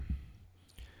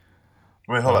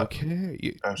Wait, hold up.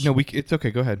 Okay. Oh, No, it's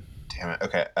okay. Go ahead. damn it.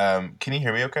 Okay. Can you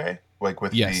hear me okay? Like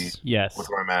with Yes. with Yes.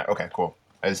 where I'm at? Okay, cool.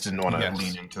 I just didn't want to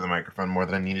lean Yes. into the microphone more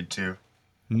than I needed to.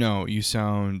 No, you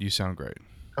sound great.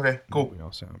 Okay, cool. We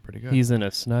all sound pretty good. He's in a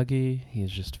Snuggie.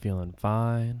 He's just feeling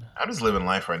fine. I'm just living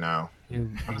life right now.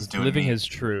 He's doing living me. his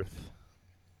truth.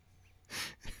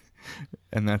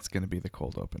 And that's going to be the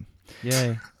cold open.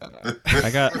 Yay.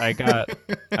 I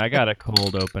got a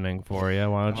cold opening for you.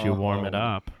 Why don't you warm it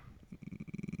up?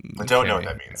 I don't know what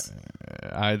Okay. that means.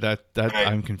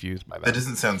 I'm confused by That that.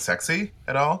 doesn't sound sexy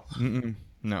at all. Mm-mm.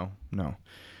 No.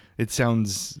 It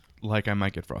sounds like I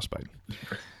might get frostbite.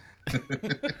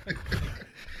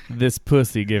 This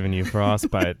pussy giving you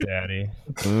frostbite, daddy.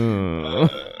 Ooh.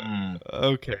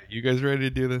 Okay, you guys ready to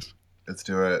do this? Let's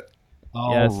do it.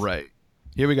 All right.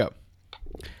 Here we go.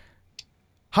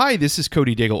 Hi, this is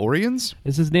Cody Daigle Orions,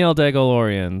 This is Neil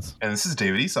Daigle-Orions. And this is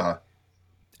David Esau.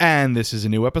 and this is a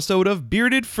new episode of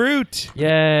Bearded Fruit.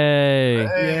 Yay.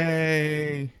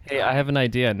 Yay! Hey, I have an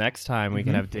idea. Next time we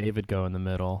can have David go in the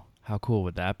middle. How cool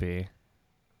would that be?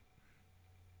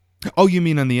 Oh, you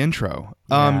mean on the intro?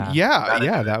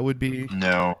 Yeah. That would be.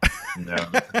 No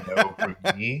for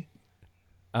me.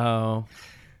 Oh,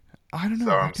 I don't know.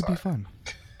 So, I'm That could be sorry. fun.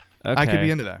 okay. I could be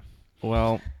into that.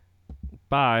 Well,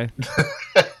 bye.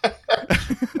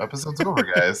 Episode's over,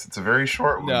 guys. It's a very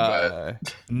short one,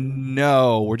 but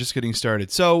No, we're just getting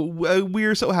started. So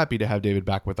we're so happy to have David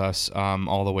back with us,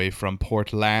 all the way from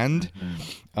Portland,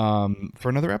 for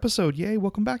another episode. Yay!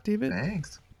 Welcome back, David.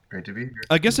 thanks. Great to be here.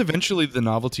 I guess eventually the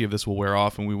novelty of this will wear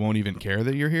off, and we won't even care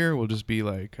that you're here. We'll just be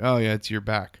like, "Oh yeah, you're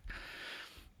back."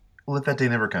 Let that day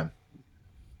never come.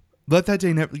 Let that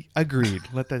day never. Agreed.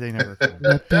 Let that day never come.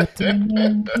 Let that day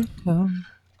never come.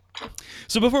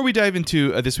 So before we dive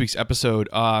into this week's episode,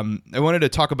 I wanted to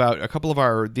talk about a couple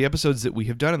of the episodes that we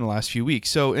have done in the last few weeks.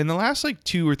 So in the last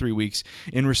 2 or 3 weeks,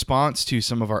 in response to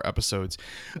some of our episodes,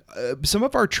 some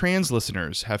of our trans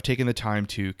listeners have taken the time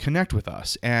to connect with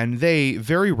us, and they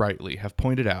very rightly have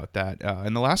pointed out that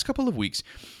in the last couple of weeks,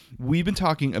 we've been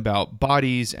talking about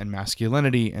bodies and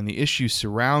masculinity and the issues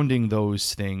surrounding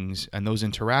those things and those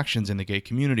interactions in the gay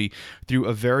community through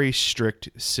a very strict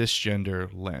cisgender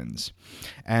lens.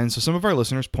 And so some of our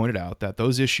listeners pointed out that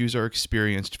those issues are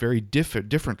experienced very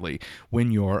differently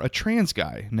when you're a trans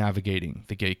guy navigating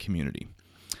the gay community.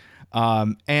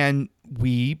 And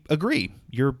we agree.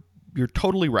 You're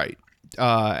totally right.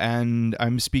 And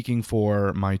I'm speaking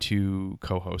for my two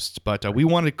co-hosts, but we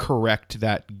want to correct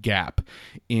that gap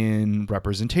in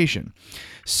representation.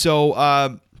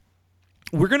 So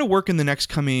we're going to work in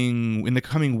the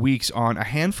coming weeks on a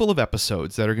handful of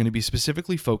episodes that are going to be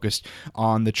specifically focused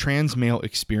on the trans male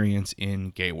experience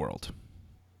in gay world.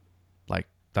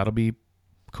 That'll be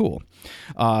cool.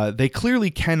 They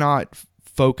clearly cannot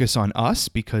focus on us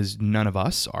because none of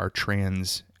us are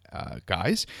trans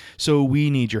guys, so we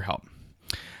need your help.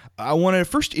 I want to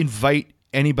first invite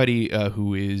anybody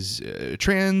who is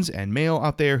trans and male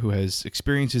out there who has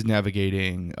experiences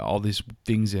navigating all these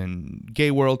things in gay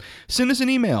world. Send us an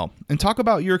email and talk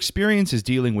about your experiences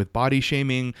dealing with body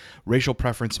shaming, racial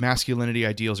preference, masculinity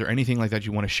ideals, or anything like that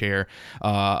you want to share.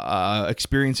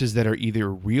 Experiences that are either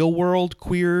real world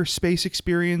queer space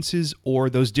experiences or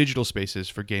those digital spaces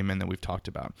for gay men that we've talked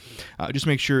about. Just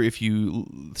make sure if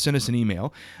you send us an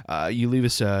email, you leave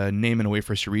us a name and a way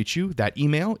for us to reach you. That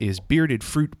email is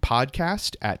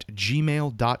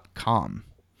beardedfruitpodcast@gmail.com.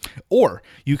 Or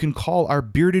you can call our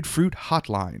Bearded Fruit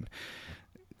hotline.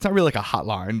 It's not really like a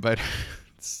hotline, but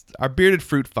it's our Bearded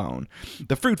Fruit phone.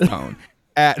 The fruit phone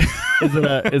at... Is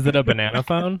it a banana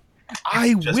phone?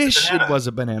 I Just wish a banana. it was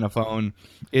a banana phone.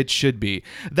 It should be.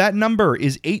 That number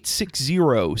is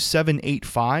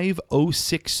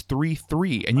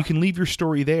 860-785-0633, and you can leave your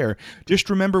story there. Just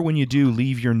remember when you do,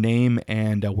 leave your name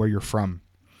and where you're from.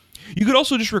 You could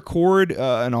also just record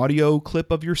an audio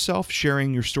clip of yourself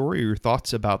sharing your story or your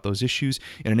thoughts about those issues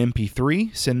in an MP3.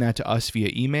 Send that to us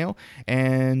via email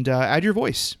and add your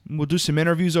voice. We'll do some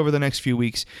interviews over the next few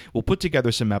weeks. We'll put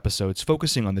together some episodes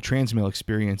focusing on the trans male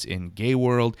experience in gay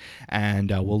world, and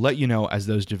we'll let you know as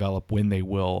those develop when they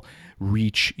will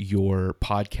reach your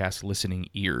podcast listening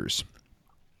ears.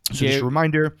 So just a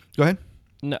reminder. Go ahead.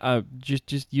 No,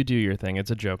 just you do your thing.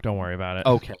 It's a joke. Don't worry about it.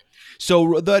 Okay.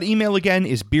 So that email again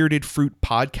is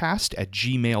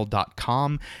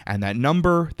beardedfruitpodcast@gmail.com. And that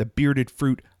number, the Bearded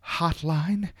Fruit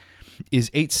hotline,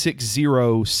 is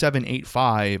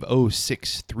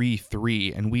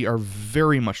 860-785-0633. And we are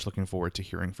very much looking forward to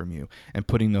hearing from you and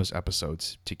putting those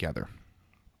episodes together.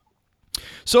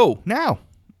 So now,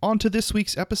 on to this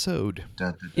week's episode.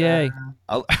 Dun, dun, dun. Yay.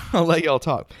 I'll let y'all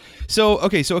talk. So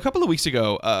a couple of weeks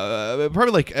ago,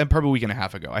 probably a week and a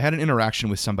half ago, I had an interaction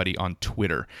with somebody on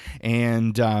Twitter,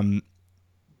 and that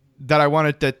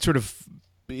sort of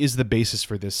is the basis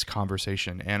for this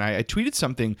conversation. And I tweeted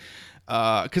something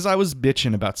because I was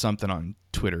bitching about something on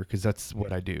Twitter, because that's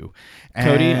what I do.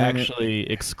 Cody And actually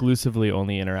exclusively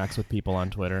only interacts with people on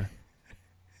Twitter.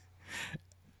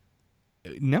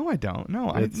 no, I don't. No,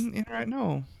 I It's- didn't interact.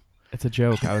 No. It's a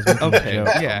joke. I was making Okay, a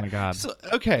joke. yeah. Oh my god. So,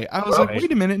 okay, I was Well, like,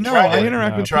 wait a minute. No, tried I it.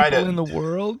 interact No. with Tried people it. in the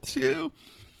world too.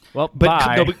 Well, But,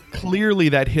 bye. no, but clearly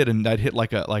that hit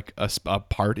like a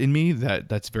part in me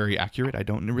that's very accurate. I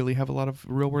don't really have a lot of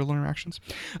real world interactions.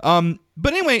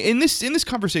 But anyway, in this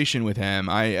conversation with him,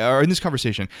 I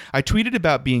tweeted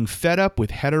about being fed up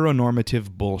with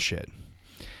heteronormative bullshit.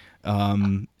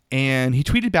 And he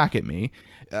tweeted back at me,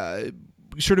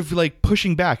 sort of like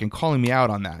pushing back and calling me out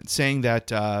on that, saying that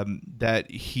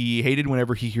that he hated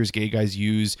whenever he hears gay guys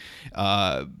use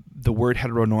the word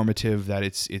heteronormative, that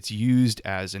it's used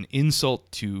as an insult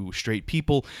to straight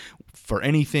people for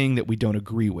anything that we don't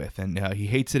agree with, and he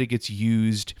hates that it gets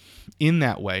used in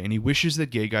that way, and he wishes that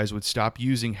gay guys would stop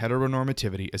using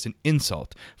heteronormativity as an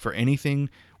insult for anything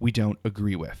we don't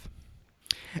agree with.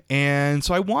 And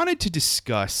so I wanted to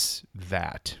discuss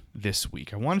that this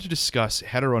week. I wanted to discuss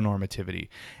heteronormativity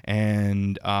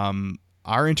and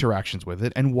our interactions with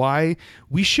it, and why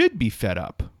we should be fed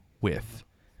up with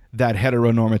that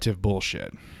heteronormative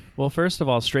bullshit. Well, first of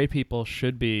all, straight people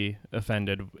should be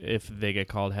offended if they get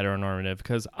called heteronormative,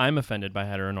 because I'm offended by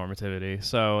heteronormativity.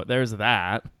 So there's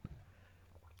that.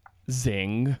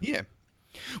 Zing. Yeah.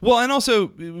 Well, and also,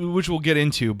 which we'll get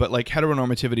into, but like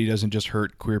heteronormativity doesn't just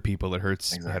hurt queer people; it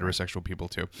hurts heterosexual people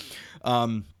too.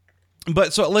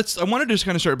 But so I wanted to just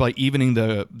kind of start by evening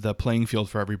the playing field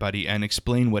for everybody and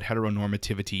explain what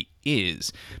heteronormativity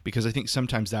is, because I think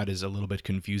sometimes that is a little bit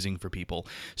confusing for people.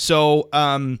 So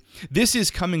this is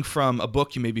coming from a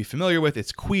book you may be familiar with.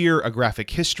 It's Queer: A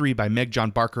Graphic History by Meg John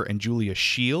Barker and Julia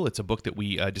Scheel. It's a book that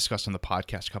we discussed on the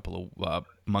podcast a couple of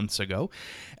months ago.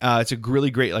 It's a really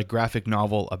great graphic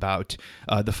novel about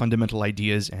the fundamental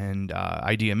ideas and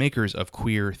idea makers of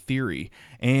queer theory.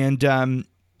 And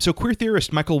so queer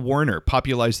theorist Michael Warner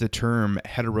popularized the term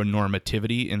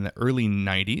heteronormativity in the early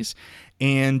 90s.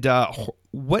 And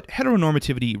what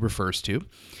heteronormativity refers to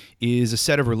is a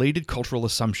set of related cultural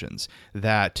assumptions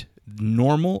that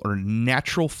normal or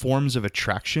natural forms of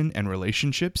attraction and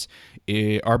relationships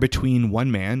are between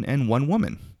one man and one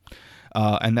woman.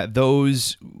 And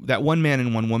that one man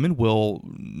and one woman will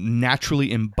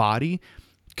naturally embody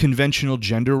conventional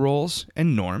gender roles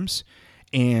and norms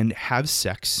and have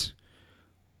sex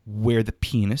where the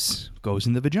penis goes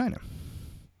in the vagina.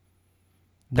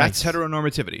 That's Nice.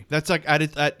 heteronormativity. That's like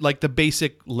at like the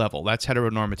basic level. That's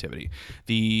heteronormativity.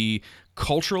 The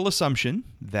cultural assumption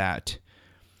that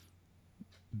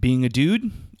being a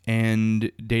dude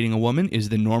and dating a woman is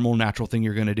the normal, natural thing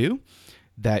you're going to do.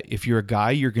 That if you're a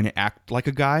guy, you're going to act like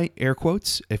a guy, air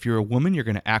quotes. If you're a woman, you're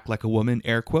going to act like a woman,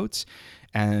 air quotes.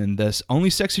 And the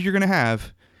only sex that you're going to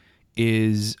have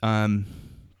is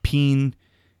peen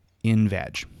in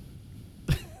vag.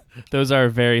 Those are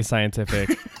very scientific.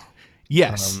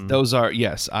 Yes, those are,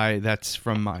 yes, that's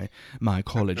from my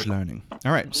college learning.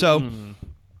 All right, so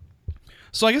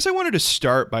I guess I wanted to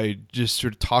start by just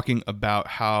sort of talking about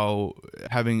how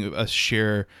having us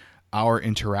share our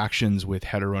interactions with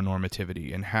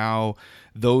heteronormativity and how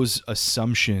those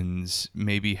assumptions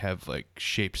maybe have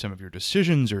shaped some of your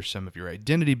decisions or some of your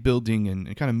identity building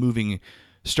and kind of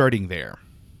starting there.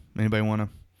 Anybody want to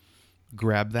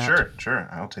grab that? Sure.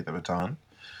 I'll take the baton.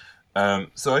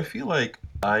 So I feel like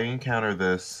I encounter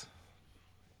this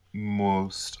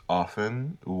most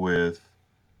often with,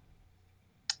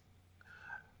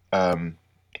 I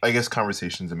guess,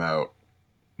 conversations about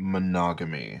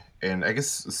monogamy, and I guess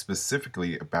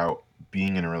specifically about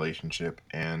being in a relationship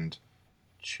and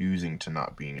choosing to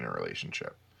not being in a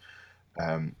relationship.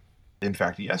 In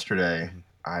fact, yesterday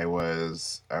I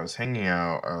was hanging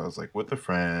out. I was with a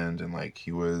friend, and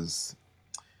he was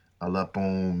all up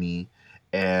on me.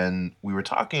 And we were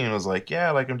talking, and I was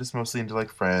yeah, I'm just mostly into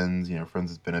friends,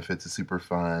 friends with benefits is super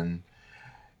fun.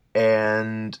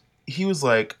 And he was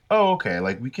oh, okay,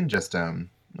 we can just,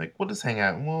 we'll just hang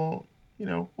out and we'll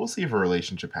see if a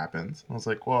relationship happens. I was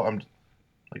well,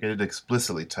 I did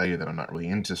explicitly tell you that I'm not really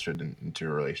interested into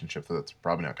a relationship, so that's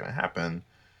probably not going to happen.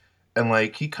 And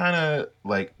he kind of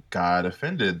got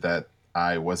offended that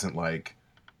I wasn't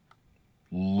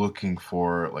looking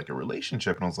for a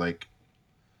relationship. And I was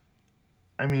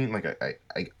I mean,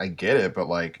 I get it, but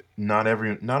not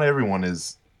everyone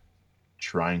is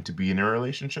trying to be in a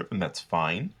relationship, and that's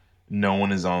fine. No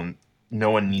one is on. No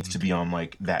one needs to be on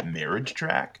like that marriage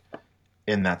track,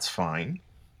 and that's fine.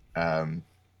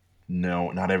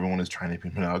 No, not everyone is trying to be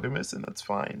monogamous, and that's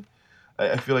fine.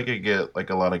 I feel like I get like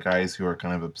a lot of guys who are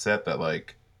kind of upset that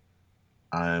like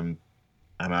I'm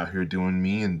I'm out here doing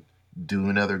me and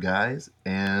doing other guys,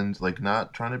 and like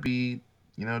not trying to be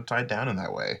tied down in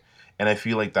that way. And I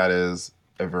feel like that is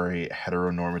a very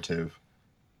heteronormative,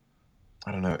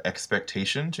 I don't know,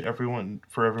 expectation to everyone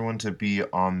for everyone to be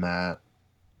on that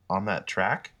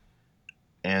track.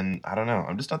 And I don't know,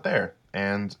 I'm just not there,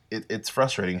 and it's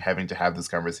frustrating having to have this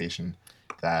conversation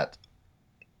that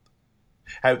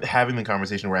having the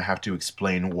conversation where I have to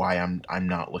explain why I'm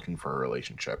not looking for a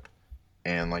relationship,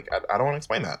 and like I don't want to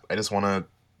explain that. I just want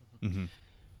to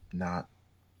not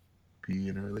be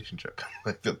in a relationship.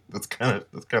 Like that's kind of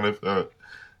that's kind of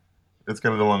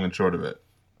the long and short of it.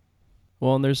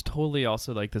 Well, and there's totally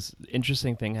also like this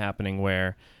interesting thing happening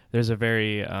where there's a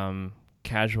very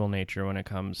casual nature when it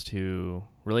comes to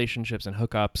relationships and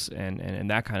hookups and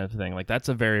that kind of thing. Like that's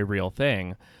a very real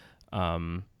thing.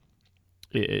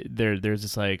 There's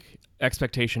this like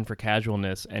expectation for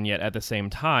casualness, and yet at the same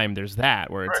time there's that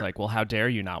where it's like, well, how dare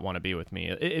you not want to be with me?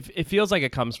 It feels like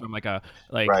it comes from like a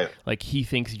like he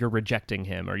thinks you're rejecting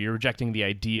him or you're rejecting the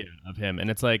idea of him,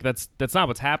 and it's like that's not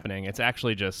what's happening. It's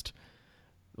actually just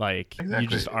like you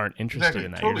just aren't interested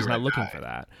in that. Totally. You're just not looking for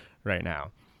that right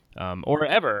now. Or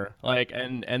ever, like,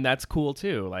 and that's cool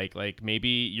too. Like maybe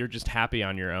you're just happy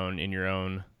on your own in your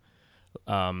own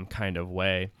kind of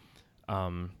way.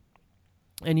 And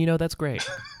that's great.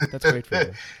 That's great for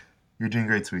you. You're doing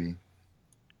great, sweetie.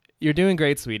 You're doing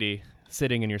great, sweetie.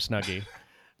 Sitting in your Snuggie,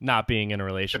 not being in a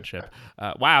relationship.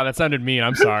 Wow, that sounded mean.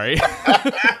 I'm sorry.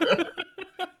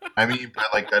 I mean, but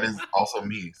like that is also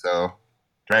me. So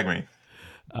drag me.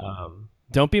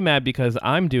 Don't be mad because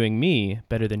I'm doing me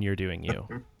better than you're doing you.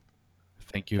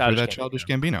 Thank you for that, Childish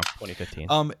Gambino.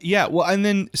 2015. Yeah, well, and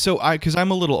then because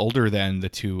I'm a little older than the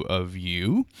two of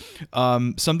you,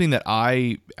 something that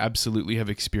I absolutely have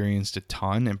experienced a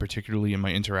ton, and particularly in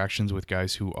my interactions with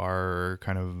guys who are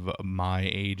kind of my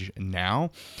age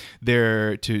now,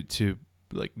 they're to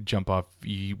like jump off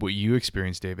what you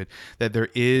experienced, David, that there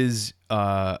is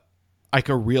like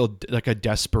a real like a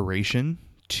desperation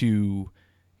to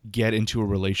get into a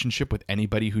relationship with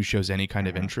anybody who shows any kind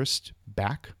of interest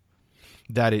back.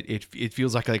 That it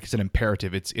feels like it's an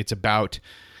imperative. It's about,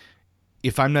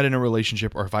 if I'm not in a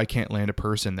relationship or if I can't land a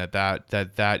person,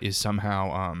 that is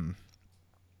somehow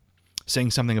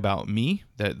saying something about me,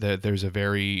 that there's a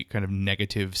very kind of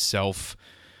negative self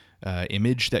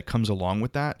image that comes along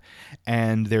with that,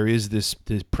 and there is this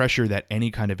pressure that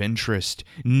any kind of interest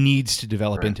needs to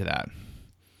develop into that.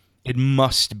 It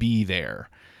must be there.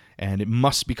 And it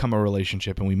must become a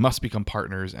relationship, and we must become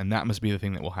partners, and that must be the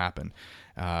thing that will happen.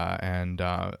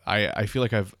 I feel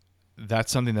like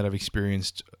that's something that I've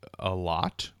experienced a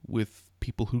lot with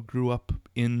people who grew up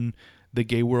in the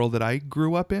gay world that I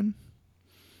grew up in.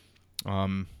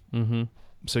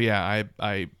 So yeah,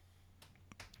 I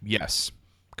yes,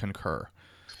 concur.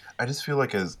 I just feel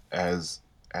like as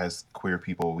queer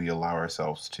people, we allow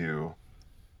ourselves to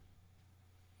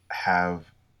have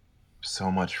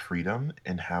so much freedom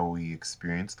in how we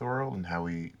experience the world and how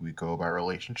we go about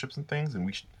relationships and things, and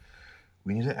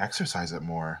we need to exercise it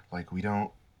more. Like we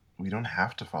don't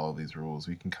have to follow these rules.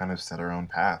 We can kind of set our own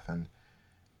path, and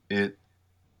it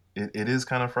is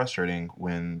kind of frustrating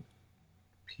when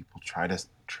people try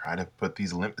to put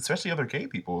these limits, especially other gay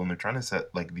people, and they're trying to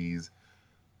set like these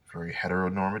very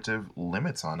heteronormative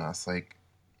limits on us. Like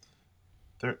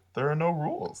there are no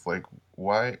rules. Like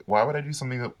why would I do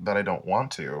something that I don't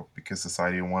want to because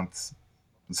society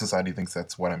thinks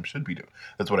that's what I should be doing.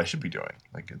 That's what I should be doing.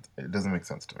 Like it doesn't make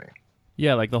sense to me.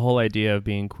 Yeah, like the whole idea of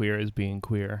being queer is being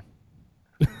queer.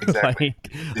 Exactly.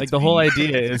 like the whole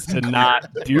idea is to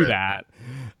not do that.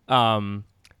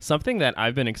 Something that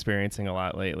I've been experiencing a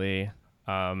lot lately,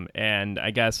 and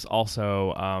I guess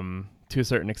also to a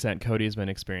certain extent Cody's been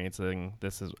experiencing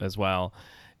this as well,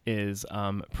 is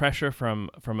pressure from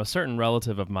a certain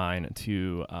relative of mine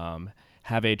to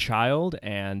have a child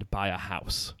and buy a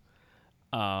house.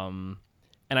 And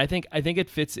I think it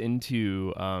fits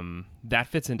into that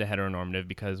fits into heteronormative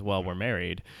because, well, we're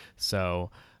married,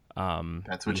 so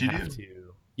that's what you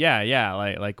do. Yeah,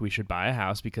 like we should buy a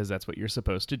house because that's what you're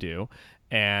supposed to do,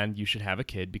 and you should have a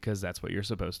kid because that's what you're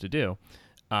supposed to do.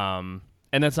 And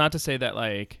that's not to say that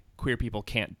like queer people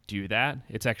can't do that.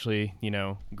 It's actually,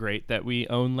 great that we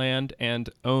own land and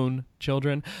own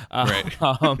children. Right.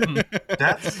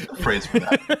 That's a phrase for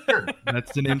that. Sure.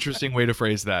 That's an interesting way to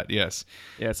phrase that. Yes.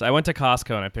 Yes. I went to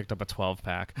Costco and I picked up a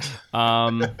 12-pack.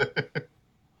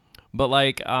 But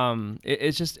like,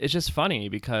 it's just funny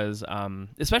because,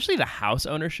 especially the house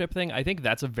ownership thing, I think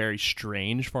that's a very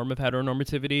strange form of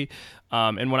heteronormativity.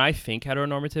 And when I think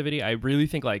heteronormativity, I really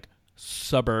think like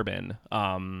suburban,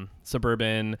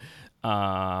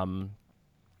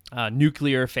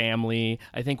 nuclear family.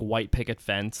 I think white picket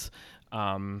fence.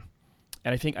 And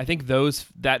I think those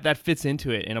that fits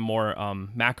into it in a more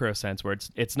macro sense, where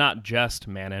it's not just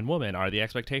man and woman are the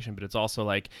expectation, but it's also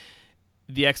like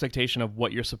the expectation of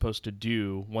what you're supposed to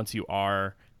do once you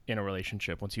are in a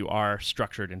relationship, once you are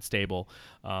structured and stable.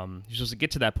 You're supposed to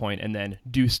get to that point and then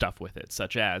do stuff with it,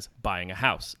 such as buying a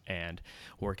house and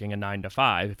working a 9 to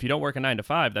 5. If you don't work a 9 to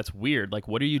 5, that's weird. Like,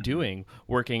 what are you doing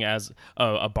working as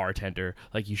a bartender?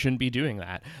 Like, you shouldn't be doing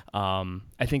that.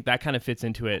 I think that kind of fits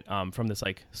into it from this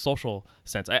like social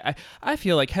sense. I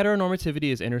feel like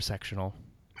heteronormativity is intersectional.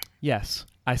 Yes,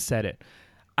 I said it.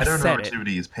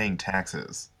 Heteronormativity is paying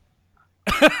taxes.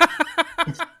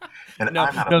 And no,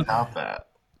 I'm not about that.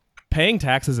 Paying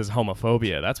taxes is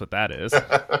homophobia. That's what that is.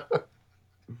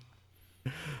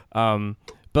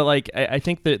 But like, I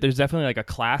think that there's definitely like a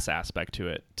class aspect to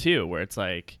it too, where it's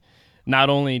like, not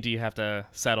only do you have to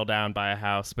settle down, buy a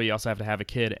house, but you also have to have a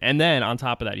kid, and then on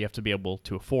top of that, you have to be able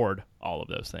to afford all of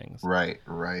those things. Right.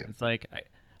 It's like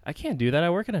I can't do that. I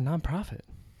work at a nonprofit.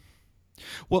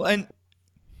 Well,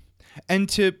 and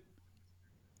to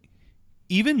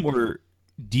even more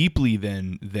deeply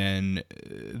than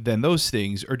those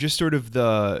things, or just sort of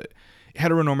the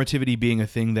heteronormativity being a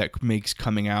thing that makes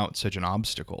coming out such an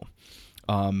obstacle.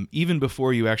 Even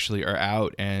before you actually are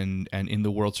out and in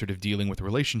the world sort of dealing with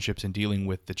relationships and dealing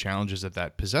with the challenges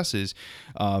that possesses,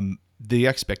 the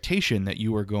expectation that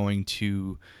you are going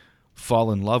to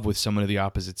fall in love with someone of the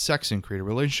opposite sex and create a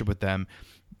relationship with them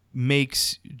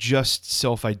makes just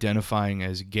self-identifying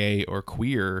as gay or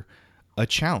queer a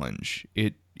challenge.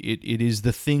 It is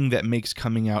the thing that makes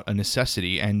coming out a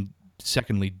necessity, and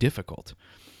secondly, difficult.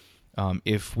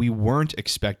 If we weren't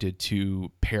expected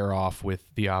to pair off with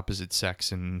the opposite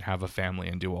sex and have a family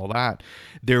and do all that,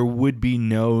 there would be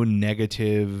no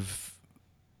negative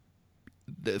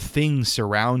things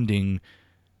surrounding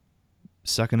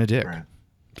sucking a dick. Right.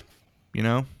 You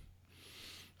know?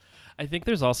 I think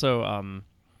there's also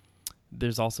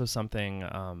something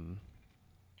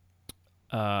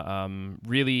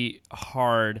really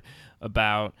hard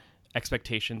about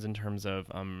expectations in terms of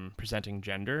presenting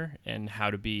gender and how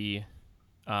to be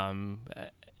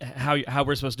how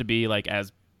we're supposed to be, like,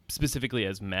 as specifically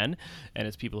as men and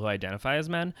as people who identify as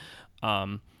men.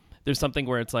 There's something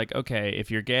where it's like, okay,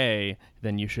 if you're gay,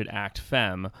 then you should act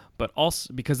femme, but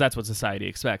also because that's what society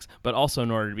expects, but also in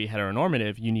order to be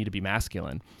heteronormative, you need to be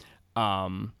masculine.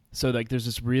 So like there's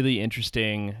this really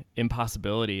interesting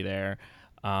impossibility there.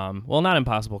 Well, not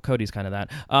impossible. Cody's kind of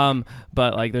that.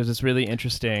 But like there's this really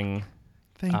interesting.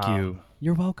 Thank you.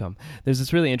 You're welcome. There's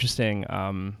this really interesting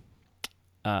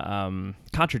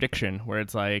contradiction where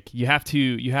it's like you have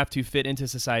to fit into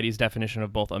society's definition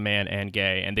of both a man and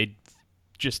gay, and they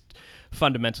just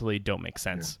fundamentally don't make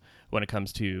sense when it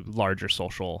comes to larger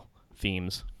social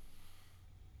themes.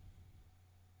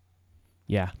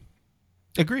 Yeah.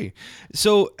 Agree.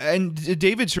 So, and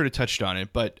David sort of touched on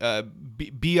it, but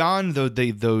beyond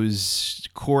those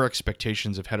core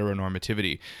expectations of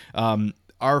heteronormativity,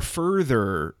 are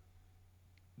further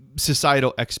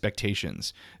societal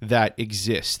expectations that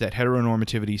exist, that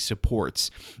heteronormativity supports,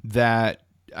 that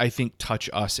I think touch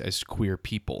us as queer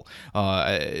people.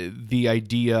 The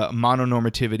idea,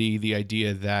 mononormativity, the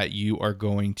idea that you are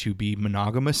going to be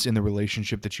monogamous in the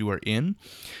relationship that you are in.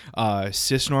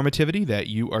 Cisnormativity, that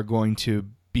you are going to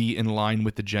be in line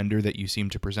with the gender that you seem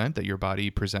to present, that your body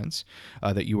presents,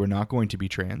 that you are not going to be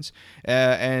trans.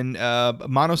 And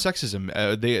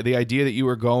monosexism, the idea that you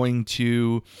are going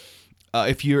to...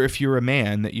 if you're a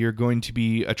man, that you're going to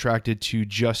be attracted to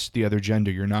just the other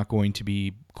gender, you're not going to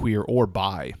be queer or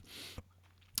bi.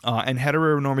 And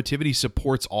heteronormativity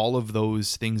supports all of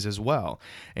those things as well.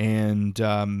 And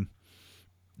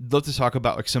love to talk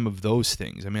about like some of those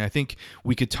things. I mean, I think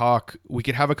we could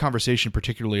have a conversation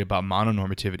particularly about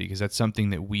mononormativity, because that's something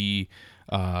that we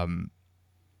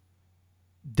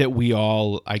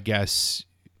all, I guess,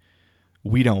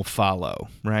 we don't follow,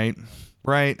 right?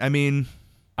 Right? I mean...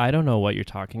 I don't know what you're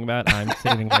talking about. I'm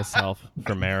saving myself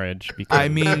for marriage because I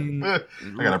mean, I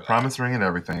got a promise ring and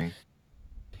everything.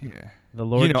 Yeah. The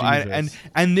Lord Jesus.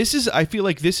 And this is, I feel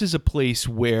like this is a place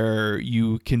where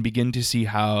you can begin to see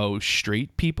how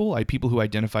straight people who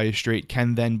identify as straight,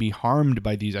 can then be harmed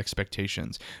by these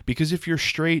expectations. Because if you're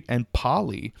straight and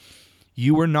poly,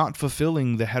 you are not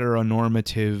fulfilling the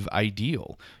heteronormative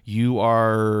ideal. You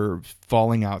are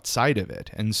falling outside of it.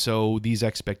 And so these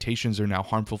expectations are now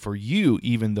harmful for you,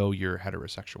 even though you're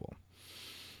heterosexual.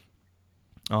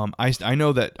 I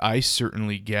know that I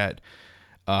certainly get,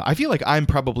 I feel like I'm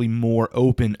probably more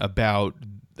open about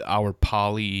our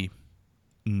poly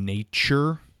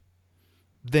nature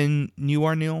than you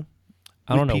are, Neil.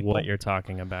 I don't know what you're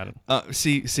talking about.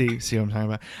 See what I'm talking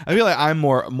about. I feel like I'm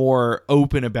more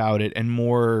open about it and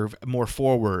more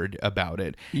forward about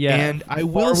it. Yeah, and I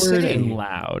will say and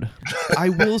loud. I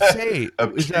will say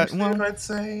is that well? I'd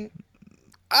say.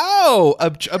 Oh, I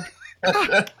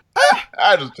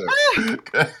just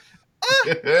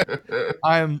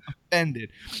I'm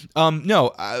offended.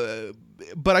 No,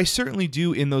 but I certainly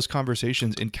do in those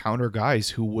conversations encounter guys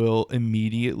who will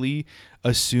immediately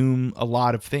assume a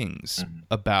lot of things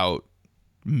about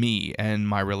me and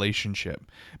my relationship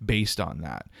based on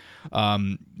that.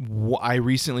 I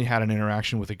recently had an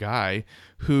interaction with a guy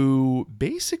who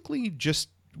basically just,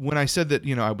 when I said that,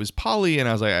 I was poly and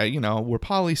I was like, we're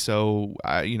poly, so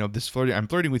this flirting, I'm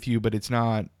flirting with you, but it's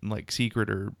not like secret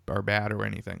or bad or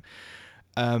anything.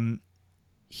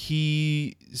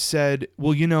 He said,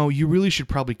 well, you really should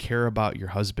probably care about your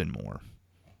husband more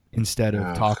instead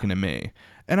of talking to me.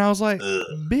 And I was like,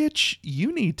 bitch,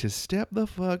 you need to step the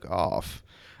fuck off.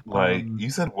 Like, you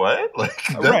said what? Like,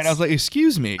 right. I was like,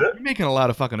 excuse me, you're making a lot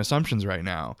of fucking assumptions right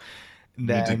now.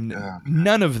 Then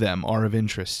none of them are of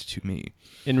interest to me.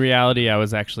 In reality, I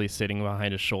was actually sitting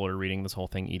behind his shoulder reading this whole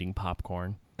thing, eating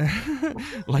popcorn.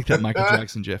 Like that Michael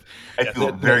Jackson gif. I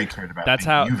feel very cared about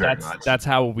you very much. That's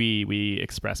how we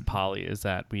express poly, is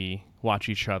that we watch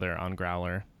each other on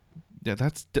Growler. Yeah,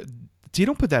 you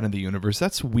don't put that in the universe.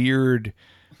 That's weird.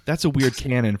 That's a weird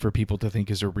canon for people to think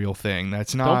is a real thing.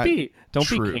 That's not Don't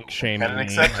true. be kink shaming me.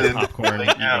 Popcorn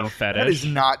eating fetish. That is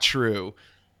not true.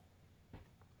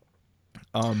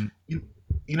 One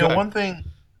thing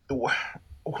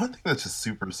that's just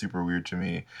super, super weird to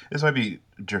me, this might be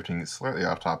drifting slightly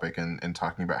off topic and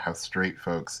talking about how straight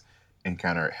folks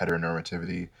encounter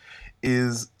heteronormativity,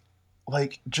 is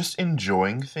like just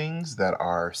enjoying things that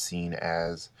are seen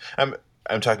as,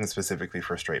 I'm talking specifically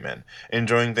for straight men,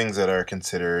 enjoying things that are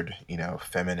considered,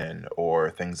 feminine,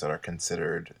 or things that are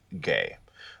considered gay.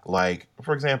 Like,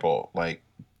 for example, like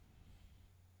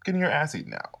getting your ass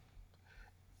eaten out.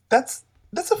 That's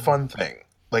a fun thing.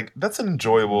 Like, that's an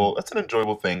enjoyable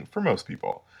thing for most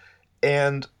people.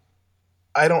 And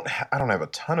I don't have a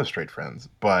ton of straight friends,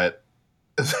 but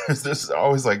there's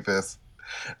always like this,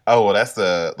 oh, well,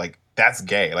 that's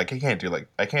gay. Like, I can't do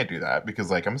that because,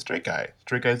 like, I'm a straight guy.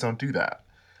 Straight guys don't do that.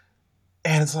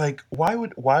 And it's like, why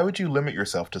would you limit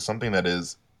yourself to something that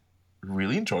is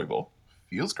really enjoyable,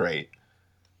 feels great,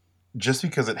 just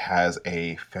because it has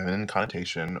a feminine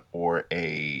connotation or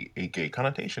a gay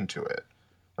connotation to it?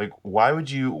 Like, why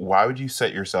would you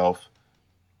set yourself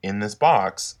in this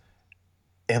box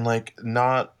and, like,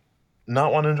 not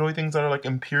want to enjoy things that are, like,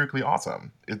 empirically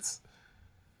awesome? It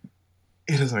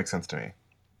doesn't make sense to me.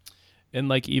 And,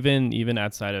 like, even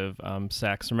outside of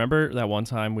sex, remember that one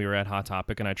time we were at Hot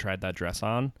Topic and I tried that dress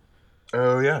on?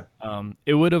 Oh yeah.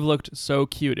 It would have looked so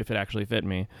cute if it actually fit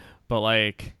me, but,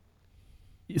 like,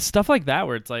 stuff like that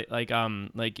where it's like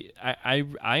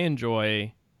I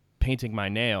enjoy painting my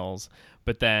nails,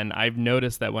 but then I've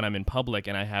noticed that when I'm in public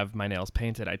and I have my nails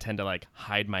painted, I tend to, like,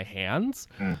 hide my hands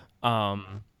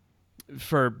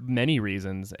for many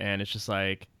reasons, and it's just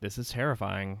like, this is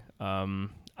terrifying.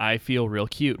 I feel real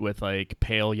cute with, like,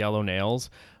 pale yellow nails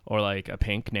or, like, a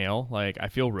pink nail. Like, I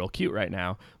feel real cute right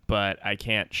now, but I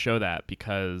can't show that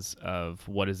because of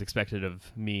what is expected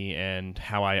of me and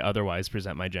how I otherwise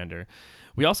present my gender.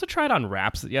 We also tried on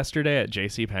wraps yesterday at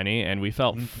JCPenney, and we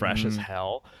felt fresh as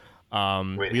hell.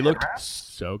 We looked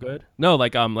so good. No,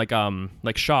 like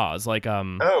Shaw's, like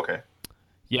Oh, okay.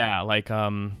 Yeah, like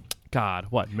God,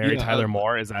 what? Mary Tyler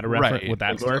Moore? Is that a reference? Right. Would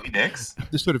that work?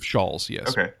 The sort of shawls, yes.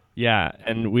 Okay. Yeah,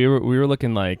 and we were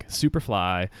looking like super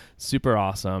fly, super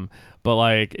awesome, but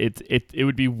like it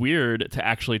would be weird to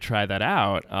actually try that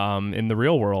out in the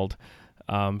real world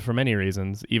for many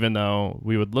reasons, even though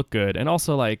we would look good, and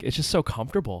also, like, it's just so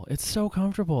comfortable. It's so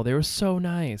comfortable. They were so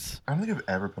nice. I don't think I've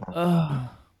ever put on.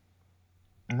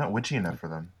 I'm not witchy enough for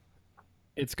them.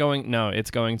 It's going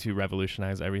to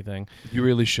revolutionize everything. You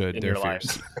really should. In your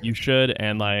life. You should,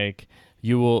 and, like,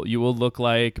 you will look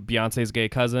like Beyonce's gay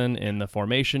cousin in the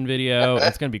Formation video.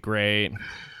 It's gonna be great.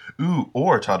 Ooh,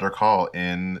 or Todrick Hall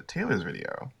in Taylor's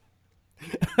video.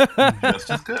 Just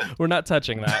as good. We're not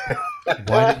touching that.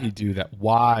 Why did he do that?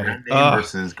 Why? Great name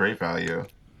versus great value.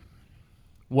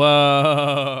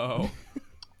 Whoa.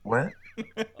 What?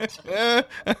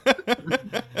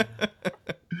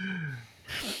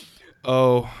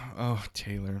 Oh,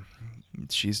 Taylor,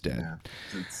 she's dead.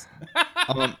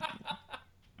 Yeah,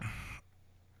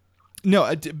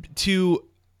 no, to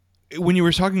when you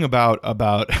were talking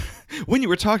about when you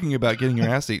were talking about getting your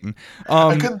ass eaten,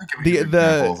 I couldn't think of the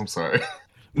examples. I'm sorry.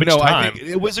 I think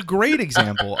it was a great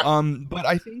example. But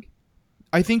I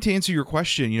think to answer your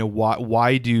question,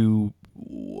 why do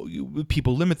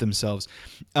people limit themselves?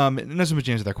 Not so much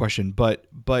to answer that question, but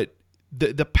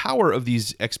the power of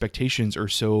these expectations are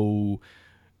so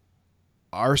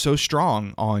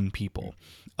strong on people.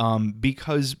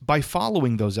 Because by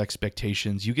following those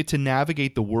expectations, you get to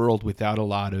navigate the world without a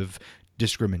lot of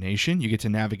discrimination. You get to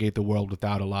navigate the world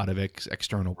without a lot of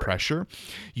external pressure.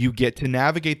 You get to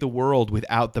navigate the world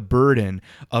without the burden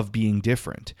of being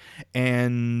different.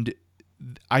 And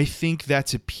I think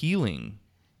that's appealing.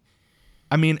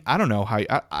 I mean, I don't know how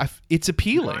it's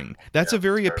appealing. That's a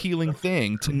very appealing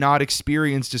thing, to not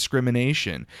experience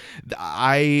discrimination.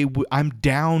 I'm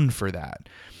down for that.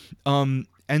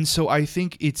 And so I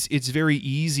think it's very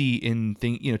easy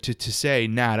to say,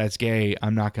 nah, that's gay.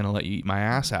 I'm not going to let you eat my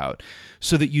ass out,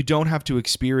 so that you don't have to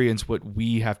experience what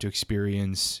we have to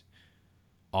experience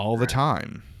all the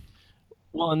time.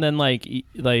 Well, and then like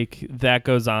that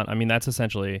goes on. I mean, that's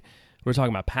essentially, we're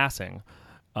talking about passing,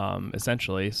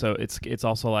 essentially. So it's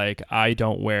also like, I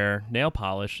don't wear nail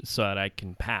polish so that I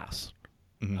can pass.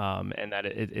 Mm-hmm. And that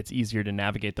it's easier to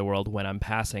navigate the world when I'm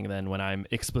passing than when I'm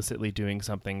explicitly doing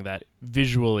something that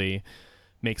visually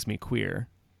makes me queer.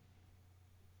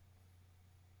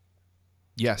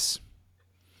 Yes.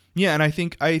 Yeah, and I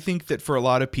think that for a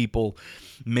lot of people,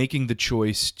 making the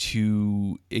choice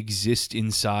to exist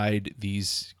inside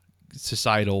these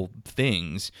societal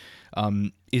things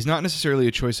is not necessarily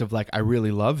a choice of like, I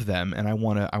really love them and I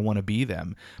want to be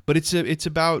them, but it's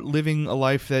about living a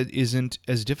life that isn't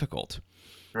as difficult.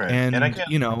 Right. And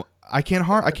I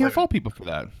can't fault people for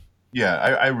that. Yeah,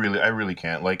 I really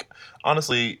can't. Like,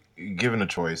 honestly, given a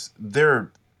choice, there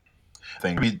are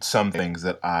some things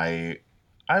that I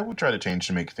would try to change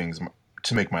to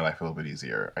make my life a little bit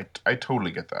easier. I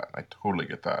totally get that.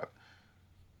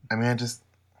 I mean,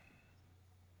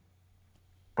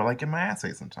 but like, in my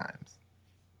essay sometimes,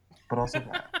 but also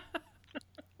that.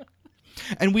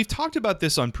 And we've talked about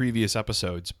this on previous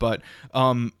episodes, but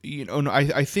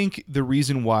I think the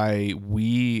reason why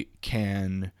we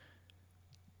can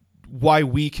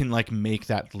like make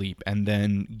that leap and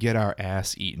then get our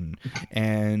ass eaten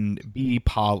and be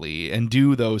poly and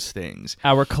do those things,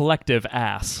 our collective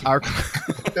ass,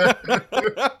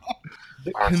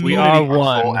 we are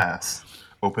one ass.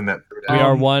 Open that. We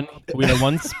are one. We are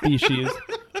one species.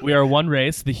 We are one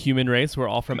race, the human race. We're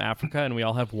all from Africa, and we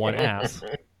all have one ass.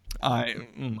 Oh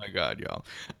my God, y'all.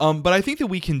 But I think that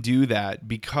we can do that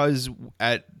because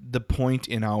at the point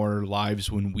in our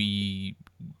lives when we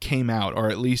came out, or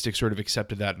at least sort of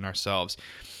accepted that in ourselves,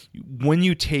 when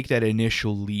you take that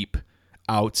initial leap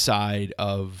outside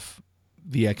of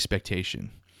the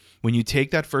expectation, when you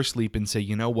take that first leap and say,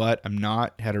 you know what, I'm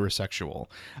not heterosexual,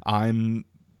 I'm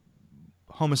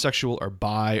homosexual or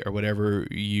bi or whatever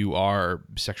you are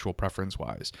sexual preference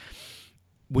wise,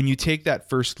 when you take that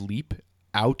first leap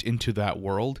out into that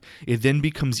world, it then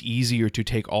becomes easier to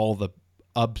take all the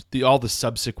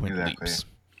subsequent leaps.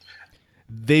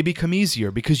 They become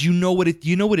easier because you know what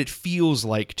it feels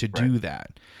like to do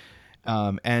that,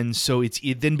 and so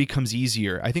it then becomes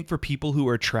easier. I think for people who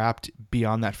are trapped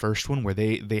beyond that first one, where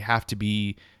they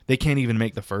can't even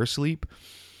make the first leap,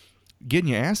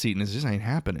 getting your ass eaten is just ain't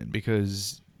happening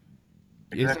because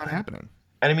it's not happening.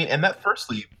 And I mean, and that first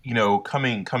leap,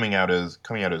 coming out as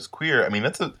queer, I mean,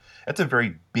 that's a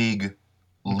very big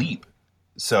leap.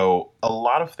 So a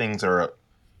lot of things are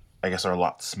a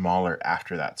lot smaller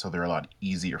after that. So they're a lot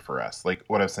easier for us. Like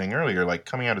what I was saying earlier, like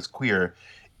coming out as queer,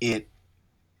 it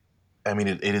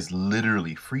is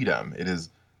literally freedom. It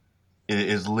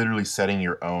is literally setting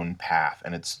your own path,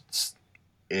 and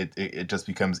it just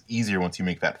becomes easier once you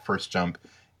make that first jump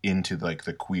into like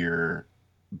the queer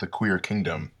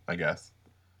kingdom, I guess.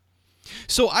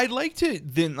 So I'd like to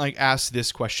then like ask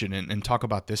this question and talk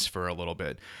about this for a little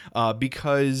bit,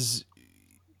 because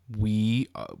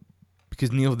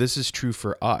Neil, this is true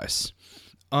for us.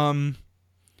 How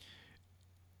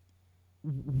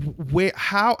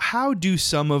do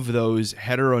some of those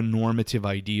heteronormative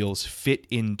ideals fit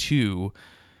into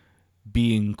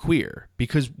being queer?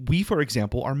 Because we, for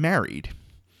example, are married.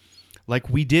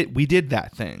 Like we did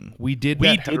that thing. We did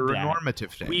that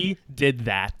heteronormative thing. We did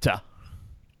that.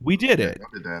 We did it.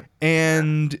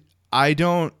 And I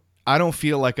don't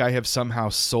feel like I have somehow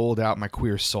sold out my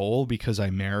queer soul because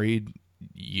I married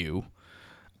you.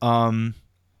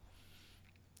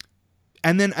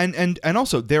 And then and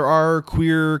also there are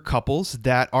queer couples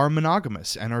that are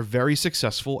monogamous and are very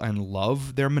successful and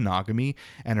love their monogamy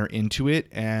and are into it,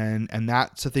 and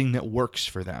that's a thing that works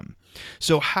for them.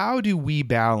 So how do we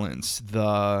balance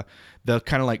the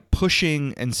kind of like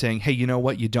pushing and saying, hey, you know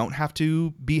what, you don't have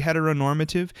to be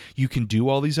heteronormative, you can do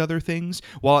all these other things,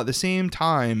 while at the same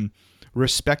time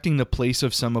respecting the place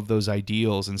of some of those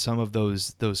ideals and some of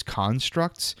those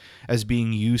constructs as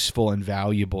being useful and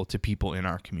valuable to people in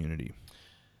our community?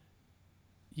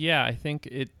 Yeah, I think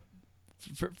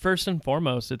first and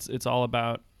foremost, it's all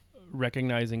about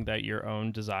recognizing that your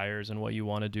own desires and what you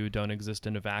want to do don't exist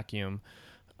in a vacuum.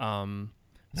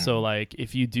 So like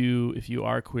if you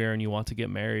are queer and you want to get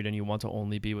married and you want to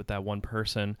only be with that one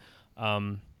person,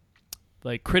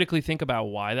 like critically think about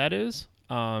why that is.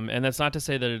 And that's not to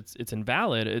say that it's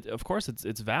invalid. Of course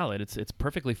it's valid. It's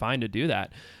perfectly fine to do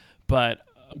that. But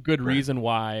a good reason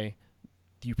why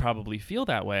you probably feel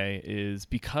that way is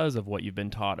because of what you've been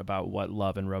taught about what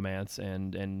love and romance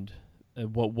and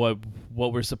what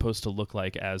we're supposed to look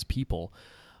like as people.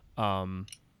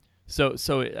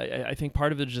 So I think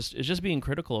part of it is just being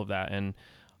critical of that, and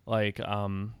like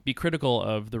be critical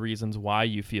of the reasons why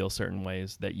you feel certain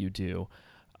ways that you do,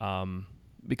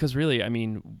 because really, I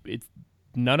mean,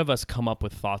 none of us come up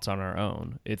with thoughts on our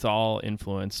own. It's all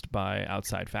influenced by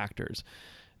outside factors.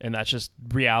 And that's just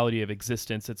reality of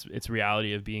existence. It's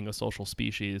reality of being a social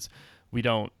species.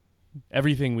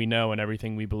 Everything we know and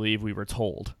everything we believe, we were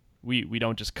told. We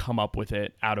don't just come up with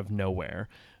it out of nowhere.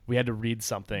 We had to read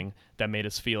something that made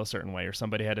us feel a certain way, or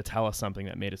somebody had to tell us something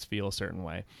that made us feel a certain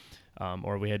way.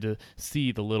 Or we had to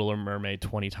see The Little Mermaid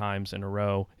 20 times in a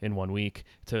row in 1 week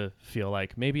to feel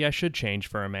like maybe I should change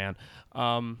for a man.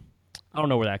 I don't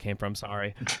know where that came from.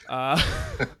 Sorry. But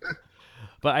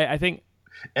I think...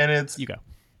 And it's... You go.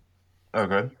 Oh,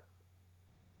 good.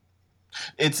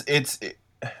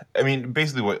 I mean,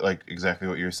 basically exactly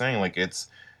what you're saying. Like, it's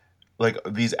like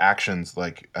these actions,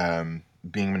 like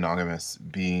being monogamous,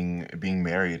 being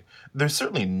married. There's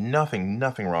certainly nothing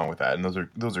wrong with that, and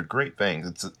those are great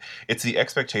things. It's the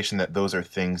expectation that those are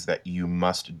things that you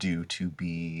must do to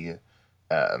be,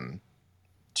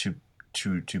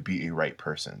 to be a right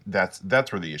person. That's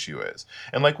where the issue is.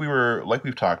 And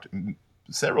we've talked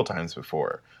several times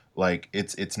before. Like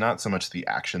it's not so much the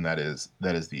action that is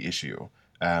the issue,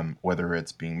 whether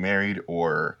it's being married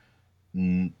or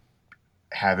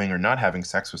having or not having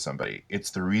sex with somebody. It's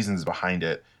the reasons behind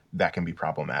it that can be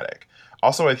problematic.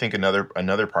 Also, I think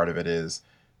another part of it is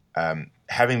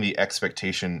having the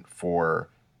expectation for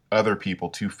other people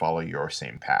to follow your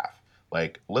same path.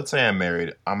 Like, let's say I'm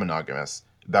married, I'm monogamous.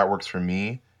 That works for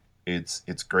me.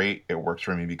 It's great. It works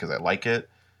for me because I like it.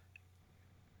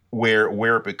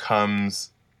 Where it becomes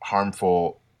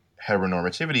harmful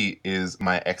heteronormativity is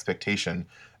my expectation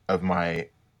of my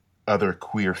other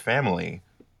queer family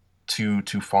to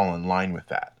fall in line with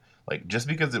that. Like, just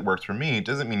because it works for me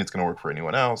doesn't mean it's going to work for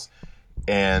anyone else,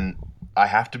 and I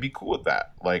have to be cool with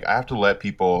that. Like, I have to let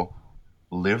people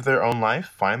live their own life,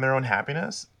 find their own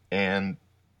happiness, and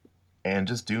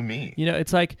just do me. You know,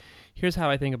 it's like, here's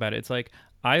how I think about it. It's like,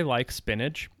 I like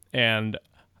spinach and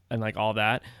like all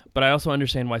that, but I also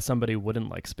understand why somebody wouldn't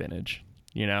like spinach.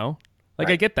 You know, like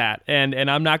right. I get that, and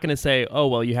I'm not going to say, oh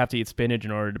well, you have to eat spinach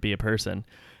in order to be a person.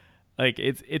 Like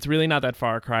it's really not that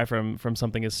far a cry from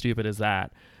something as stupid as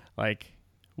that. Like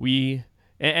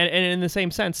and in the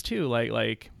same sense too,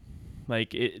 like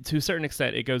to a certain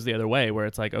extent, it goes the other way where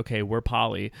it's like, okay, we're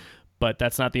poly, but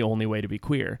that's not the only way to be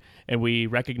queer, and we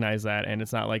recognize that, and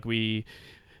it's not like we.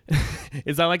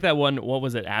 It's not like that one, what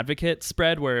was it, Advocate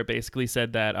spread where it basically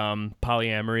said that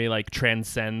polyamory like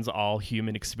transcends all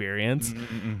human experience.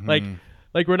 Mm-hmm.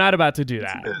 Like we're not about to do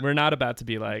that. We're not about to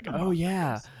be like, oh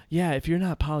yeah, if you're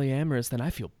not polyamorous, then I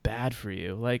feel bad for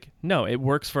you. Like, no, it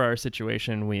works for our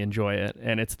situation. We enjoy it,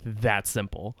 and it's that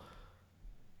simple.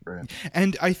 Right.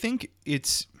 And I think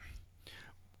it's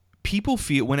people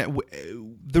feel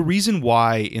the reason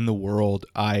why in the world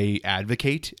I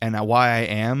advocate and why I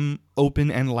am open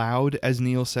and loud, as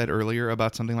Neil said earlier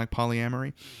about something like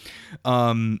polyamory,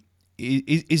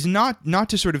 is not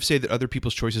to sort of say that other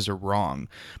people's choices are wrong,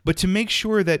 but to make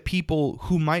sure that people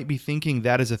who might be thinking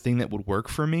that is a thing that would work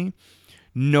for me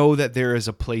know that there is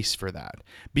a place for that.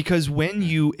 Because when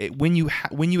you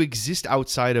exist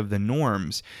outside of the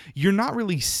norms, you're not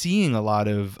really seeing a lot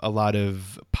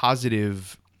of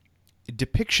positive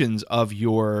depictions of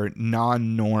your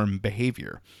non-norm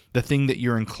behavior, the thing that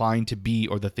you're inclined to be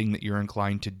or the thing that you're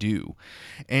inclined to do.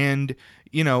 And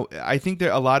I think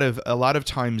that a lot of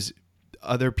times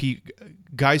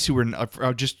guys who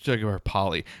are just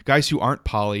poly, guys who aren't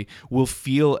poly will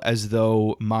feel as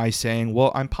though my saying,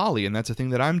 well, I'm poly and that's a thing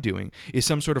that I'm doing, is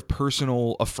some sort of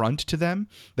personal affront to them,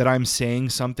 that I'm saying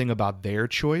something about their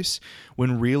choice,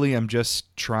 when really I'm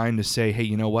just trying to say, hey,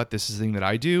 you know what, this is the thing that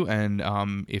I do, and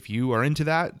if you are into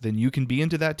that, then you can be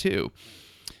into that too.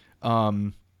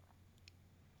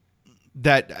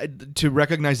 That to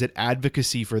recognize that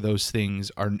advocacy for those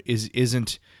things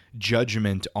isn't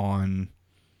judgment on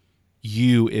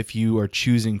you if you are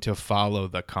choosing to follow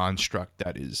the construct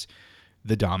that is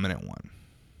the dominant one.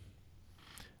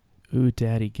 Ooh,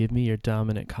 Daddy, give me your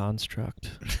dominant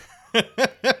construct.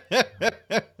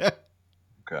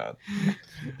 God.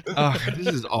 This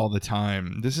is all the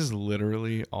time. This is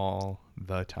literally all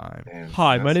the time. Damn,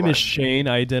 hi, my name is Shane.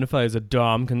 I identify as a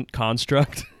dom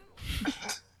construct.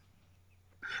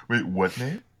 Wait, what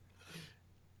name?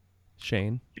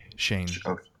 Shane.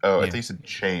 Oh, yeah. I think you said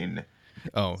Chain.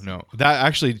 Oh no, that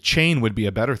actually Chain would be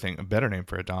a better name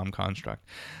for a dom construct.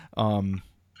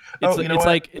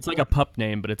 It's like a pup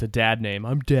name, but it's a dad name.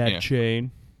 I'm Dad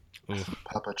Chain.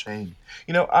 Papa Chain.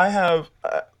 I have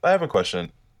a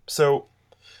question. So,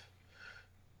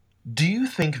 do you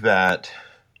think that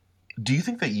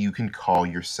you can call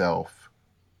yourself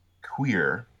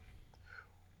queer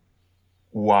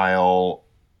while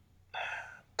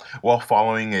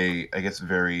following a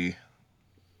very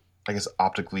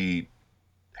optically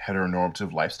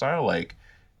heteronormative lifestyle, like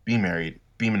being married,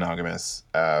 being monogamous,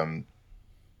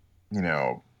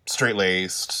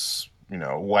 straight-laced,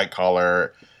 white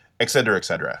collar, et cetera, et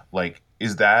cetera? Like,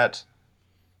 is that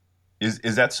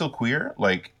still queer?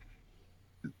 Like,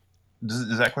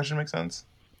 does that question make sense?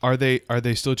 Are they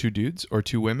still two dudes or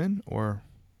two women, or?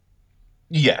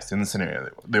 Yes, in the scenario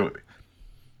they would be.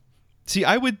 See,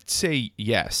 I would say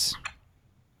yes.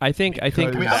 I think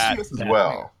that as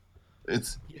well.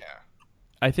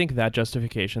 I think that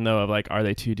justification, though, of like, are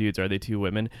they two dudes, are they two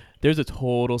women? There's a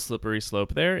total slippery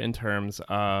slope there in terms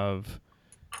of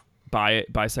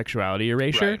bisexuality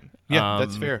erasure. Right. Yeah,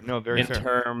 that's fair. No, very fair. In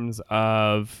terms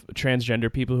of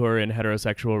transgender people who are in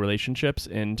heterosexual relationships,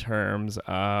 in terms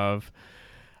of,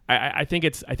 I think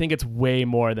it's way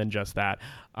more than just that.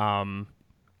 I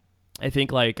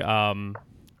think like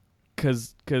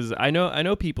because I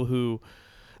know people who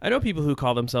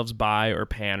call themselves bi or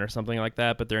pan or something like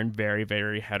that, but they're in very,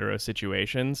 very hetero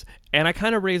situations. And I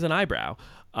kind of raise an eyebrow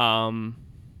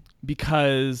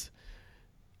because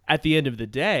at the end of the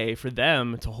day, for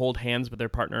them to hold hands with their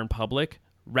partner in public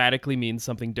radically means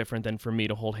something different than for me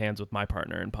to hold hands with my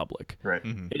partner in public. Right.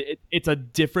 Mm-hmm. It's a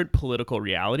different political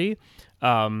reality.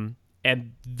 And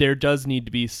there does need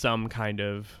to be some kind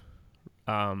of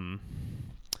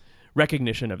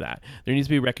recognition of that. There needs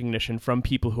to be recognition from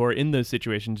people who are in those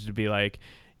situations to be like,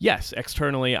 yes,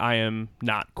 externally I am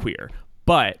not queer,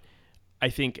 but I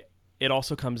think it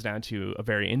also comes down to a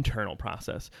very internal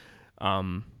process.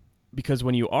 Because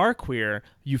when you are queer,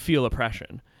 you feel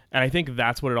oppression. And I think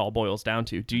that's what it all boils down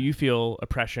to. Do you feel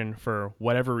oppression for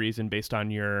whatever reason based on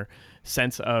your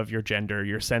sense of your gender,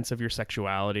 your sense of your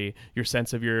sexuality, your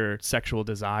sense of your sexual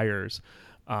desires?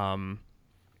 And,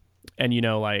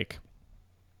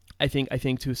 I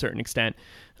think to a certain extent,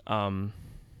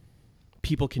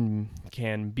 people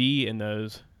can be in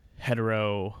those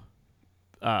hetero,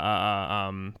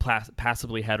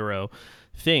 passively hetero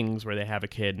things where they have a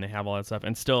kid and they have all that stuff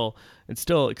and still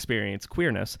experience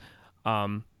queerness.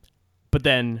 But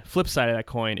then flip side of that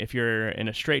coin, if you're in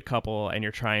a straight couple and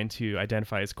you're trying to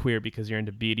identify as queer because you're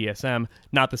into BDSM,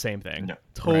 not the same thing. No,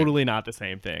 totally not the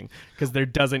same thing, because there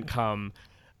doesn't come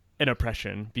an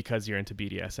oppression because you're into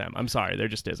BDSM. I'm sorry, there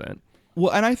just isn't.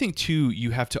 Well, and I think too,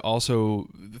 you have to also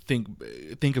think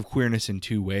of queerness in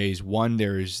two ways. One,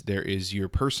 there is your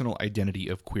personal identity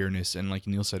of queerness, and like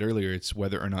Neil said earlier, it's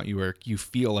whether or not you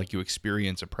feel like you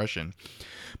experience oppression.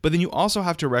 But then you also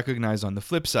have to recognize on the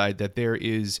flip side that there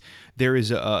is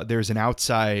an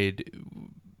outside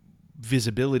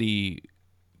visibility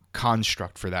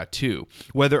construct for that too,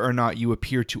 whether or not you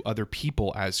appear to other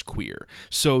people as queer.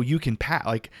 So you can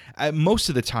most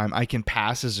of the time I can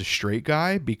pass as a straight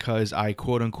guy because I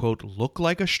quote unquote look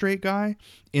like a straight guy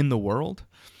in the world.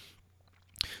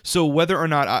 So whether or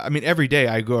not, I mean, every day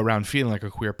I go around feeling like a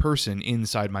queer person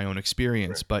inside my own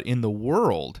experience, right. But in the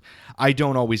world, I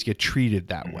don't always get treated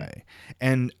that way.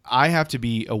 And I have to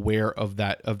be aware of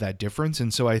that difference.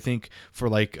 And so I think for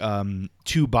like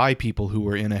two bi people who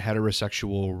are in a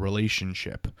heterosexual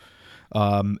relationship,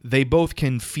 they both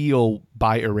can feel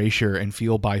bi erasure and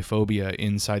feel biphobia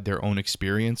inside their own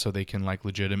experience. So they can like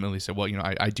legitimately say, well,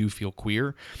 I do feel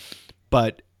queer,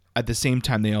 but at the same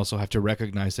time, they also have to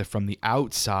recognize that from the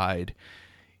outside,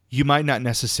 you might not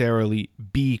necessarily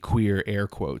be queer, air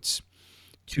quotes,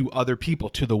 to other people,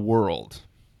 to the world.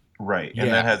 Right. And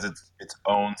that has its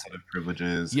own set of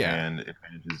privileges and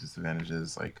advantages,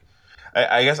 disadvantages. Like,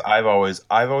 I guess I've always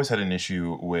had an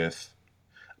issue with,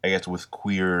 with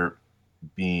queer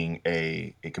being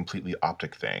a completely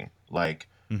optic thing. Like,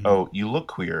 oh, you look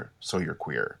queer, so you're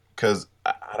queer. Because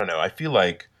I don't know. I feel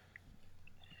like,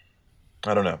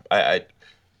 I don't know.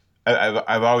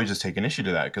 I've always just taken issue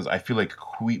to that because I feel like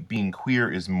being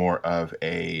queer is more of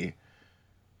a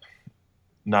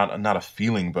not a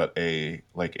feeling, but a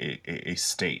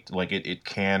state. Like it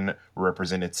can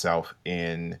represent itself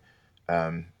in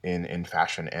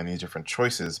fashion and these different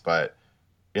choices, but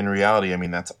in reality, I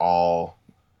mean that's all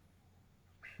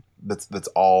it's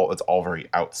all very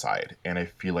outside, and I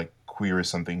feel like queer is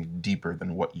something deeper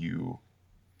than what you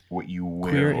wear.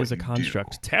 Queer is a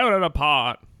construct. Tear it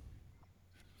apart.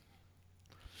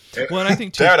 Well, and I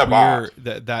think too, queer,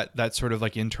 that sort of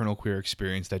like internal queer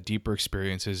experience, that deeper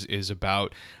experience is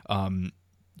about an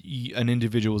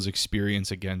individual's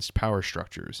experience against power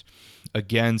structures,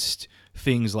 against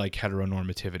things like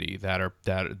heteronormativity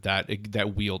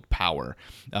that wield power,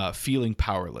 feeling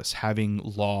powerless, having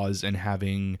laws and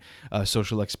having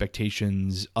social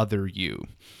expectations other you,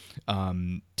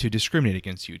 to discriminate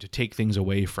against you, to take things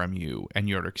away from you and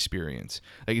your experience.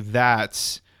 Like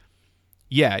that's.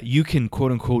 Yeah, you can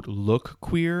quote unquote look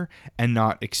queer and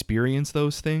not experience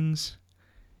those things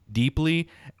deeply,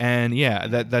 and yeah,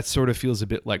 that sort of feels a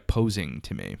bit like posing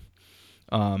to me.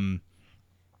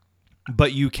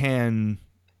 But you can,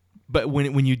 but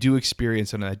when you do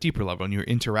experience on a deeper level, and you're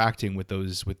interacting with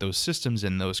those systems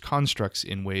and those constructs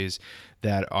in ways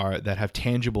that have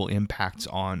tangible impacts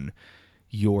on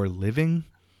your living,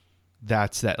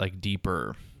 that's that like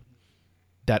deeper,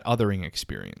 that othering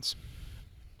experience.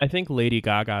 I think Lady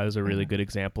Gaga is a really good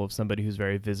example of somebody who's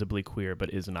very visibly queer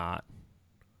but is not.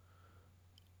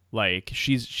 Like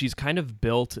she's kind of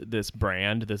built this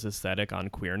brand, this aesthetic on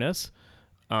queerness,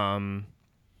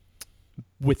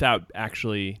 without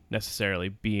actually necessarily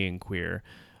being queer.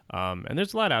 And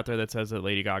there's a lot out there that says that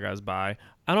Lady Gaga is bi.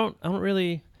 I don't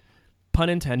really, pun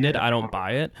intended, I don't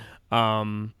buy it.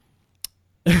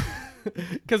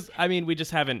 Because I mean,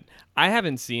 I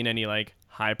haven't seen any like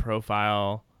high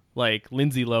profile, like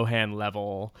Lindsay Lohan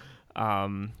level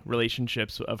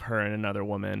relationships of her and another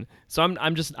woman. So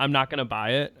I'm not gonna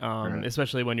buy it,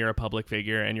 especially when you're a public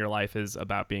figure and your life is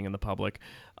about being in the public.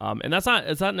 And it's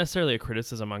not necessarily a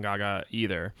criticism on Gaga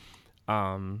either.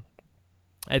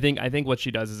 I think what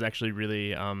she does is actually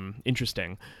really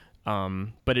interesting,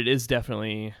 but it is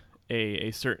definitely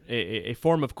a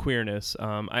form of queerness.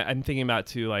 I'm thinking about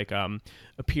too, like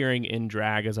appearing in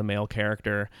drag as a male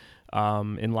character.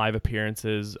 In live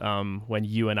appearances, when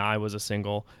You and I was a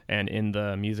single, and in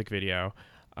the music video,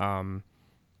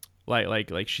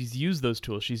 like she's used those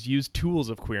tools. She's used tools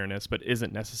of queerness, but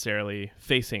isn't necessarily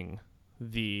facing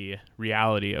the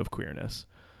reality of queerness.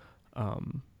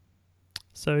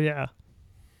 So yeah.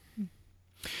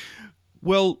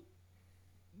 Well,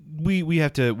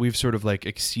 we've sort of like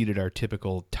exceeded our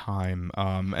typical time,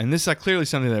 and this is clearly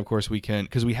something that of course we can,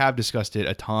 because we have discussed it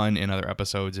a ton in other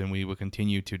episodes and we will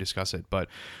continue to discuss it, but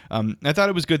I thought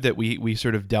it was good that we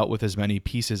sort of dealt with as many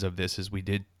pieces of this as we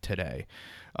did today,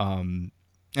 and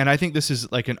I think this is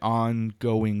like an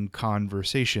ongoing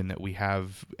conversation that we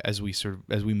have as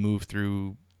we move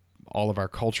through all of our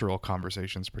cultural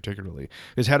conversations, particularly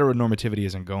because heteronormativity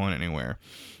isn't going anywhere,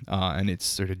 and it's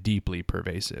sort of deeply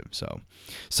pervasive. So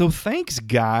thanks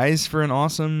guys for an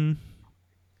awesome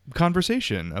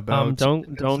conversation about.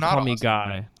 Don't call me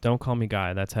Guy. Don't call me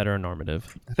Guy. That's heteronormative.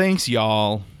 Thanks,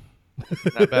 y'all.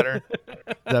 Is that better?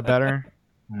 Is that better?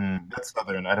 That's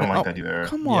Southern. I don't like that either.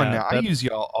 Come on now. I use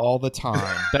y'all all the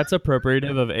time. That's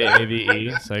appropriative of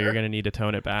AAVE, so you're going to need to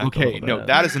tone it back. Okay, no,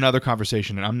 that is another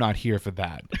conversation, and I'm not here for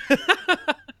that.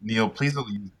 Neil, please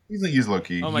don't use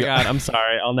Loki. Oh my God, I'm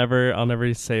sorry. I'll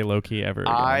never say Loki ever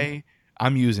again.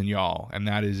 I'm using y'all, and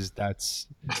that's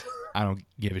I don't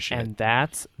give a shit. And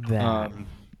that's that.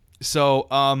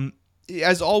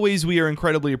 As always, we are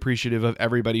incredibly appreciative of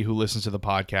everybody who listens to the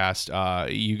podcast.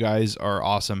 You guys are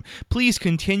awesome. Please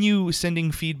continue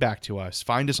sending feedback to us.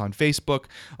 Find us on Facebook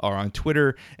or on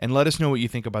Twitter and let us know what you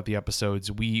think about the episodes.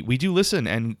 We do listen,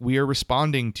 and we are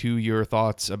responding to your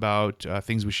thoughts about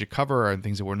things we should cover and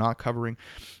things that we're not covering.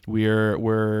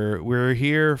 We're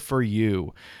here for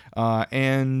you,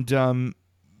 and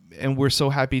we're so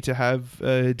happy to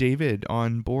have David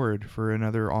on board for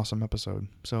another awesome episode.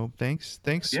 So thanks.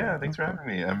 Yeah, thanks for having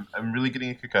me. I'm really getting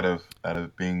a kick out of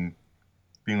being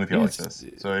with you like this.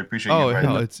 So I appreciate you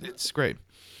inviting me. It's great.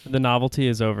 The novelty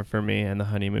is over for me, and the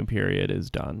honeymoon period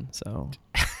is done. So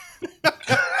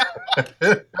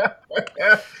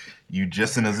You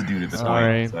just as a dude at this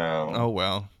Sorry. point. So. Oh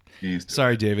well.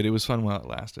 Sorry, David. It was fun while it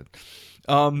lasted.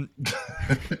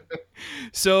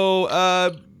 So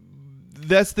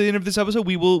that's the end of this episode.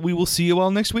 We will see you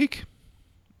all next week.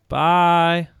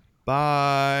 Bye.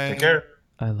 Bye. Take care.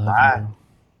 I love you.